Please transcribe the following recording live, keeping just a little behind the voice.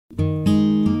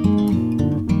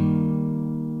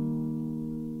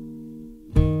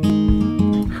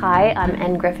Hi,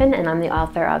 I'm Griffin, and I'm the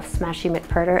author of Smashie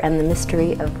McPerter and the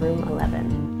Mystery of Room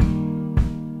 11.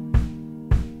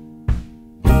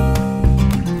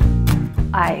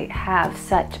 I have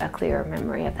such a clear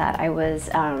memory of that.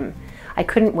 I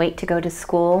couldn't wait to go to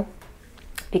school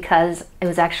because it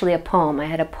was actually a poem. I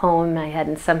had a poem in my head,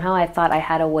 and somehow I thought I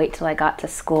had to wait till I got to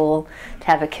school to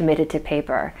have it committed to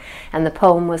paper. And the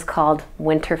poem was called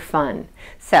Winter Fun.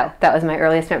 So that was my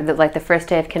earliest memory. Like the first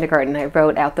day of kindergarten, I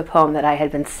wrote out the poem that I had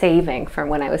been saving from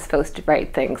when I was supposed to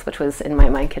write things, which was in my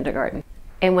mind kindergarten.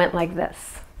 It went like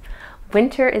this.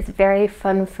 Winter is very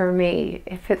fun for me.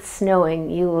 If it's snowing,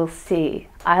 you will see.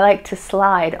 I like to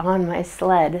slide on my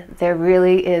sled. There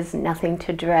really is nothing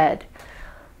to dread.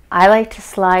 I like to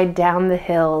slide down the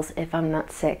hills if I'm not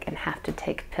sick and have to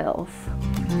take pills.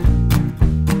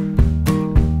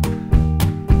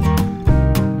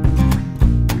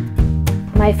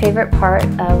 My favorite part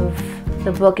of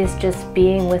the book is just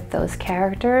being with those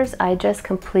characters. I just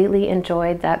completely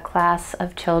enjoyed that class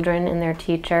of children and their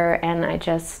teacher, and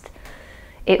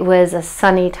it was a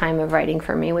sunny time of writing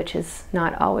for me, which is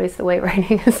not always the way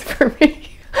writing is for me.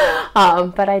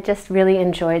 But I just really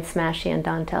enjoyed Smashie and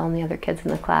Dontel and the other kids in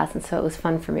the class, and so it was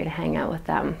fun for me to hang out with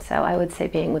them. So I would say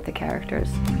being with the characters.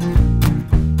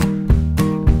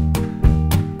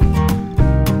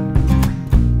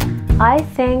 I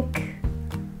think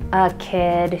a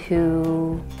kid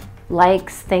who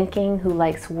likes thinking, who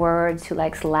likes words, who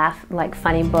likes like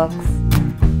funny books.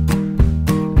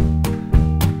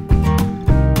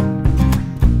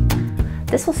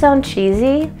 This will sound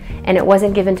cheesy, and it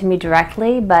wasn't given to me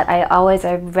directly, but I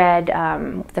read,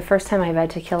 the first time I read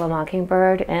To Kill a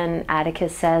Mockingbird, and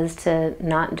Atticus says to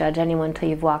not judge anyone till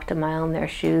you've walked a mile in their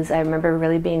shoes. I remember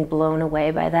really being blown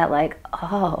away by that, like,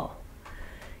 oh,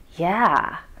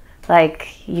 yeah.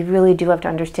 Like, you really do have to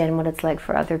understand what it's like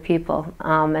for other people.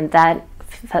 And that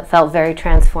felt very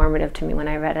transformative to me when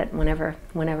I read it, whenever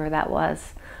that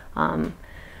was.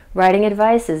 Writing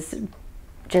advice is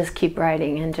just keep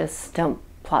writing and just don't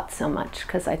plot so much,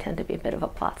 because I tend to be a bit of a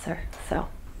plotzer, so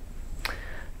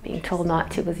being told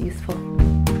not to was useful.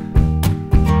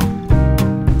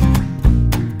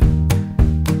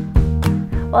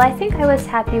 Well, I think I was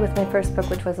happy with my first book,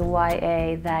 which was a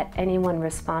YA, that anyone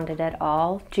responded at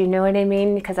all. Do you know what I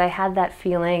mean? Because I had that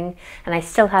feeling, and I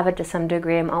still have it to some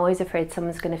degree. I'm always afraid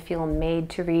someone's going to feel made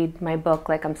to read my book,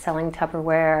 like I'm selling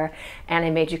Tupperware, and I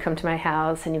made you come to my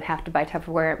house, and you have to buy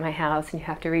Tupperware at my house, and you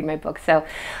have to read my book. So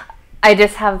I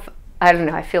just have, I don't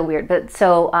know, I feel weird. But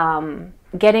so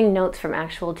getting notes from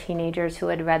actual teenagers who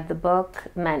had read the book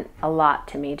meant a lot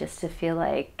to me, just to feel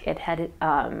like it had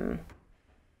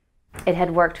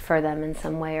worked for them in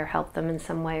some way, or helped them in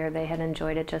some way, or they had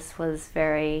enjoyed it. Just was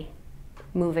very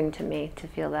moving to me to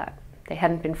feel that they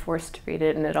hadn't been forced to read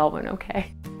it and it all went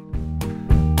okay.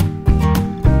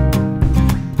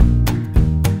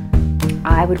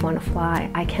 I would want to fly.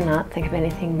 I cannot think of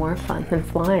anything more fun than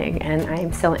flying, and I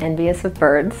am so envious of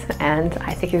birds, and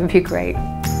I think it would be great.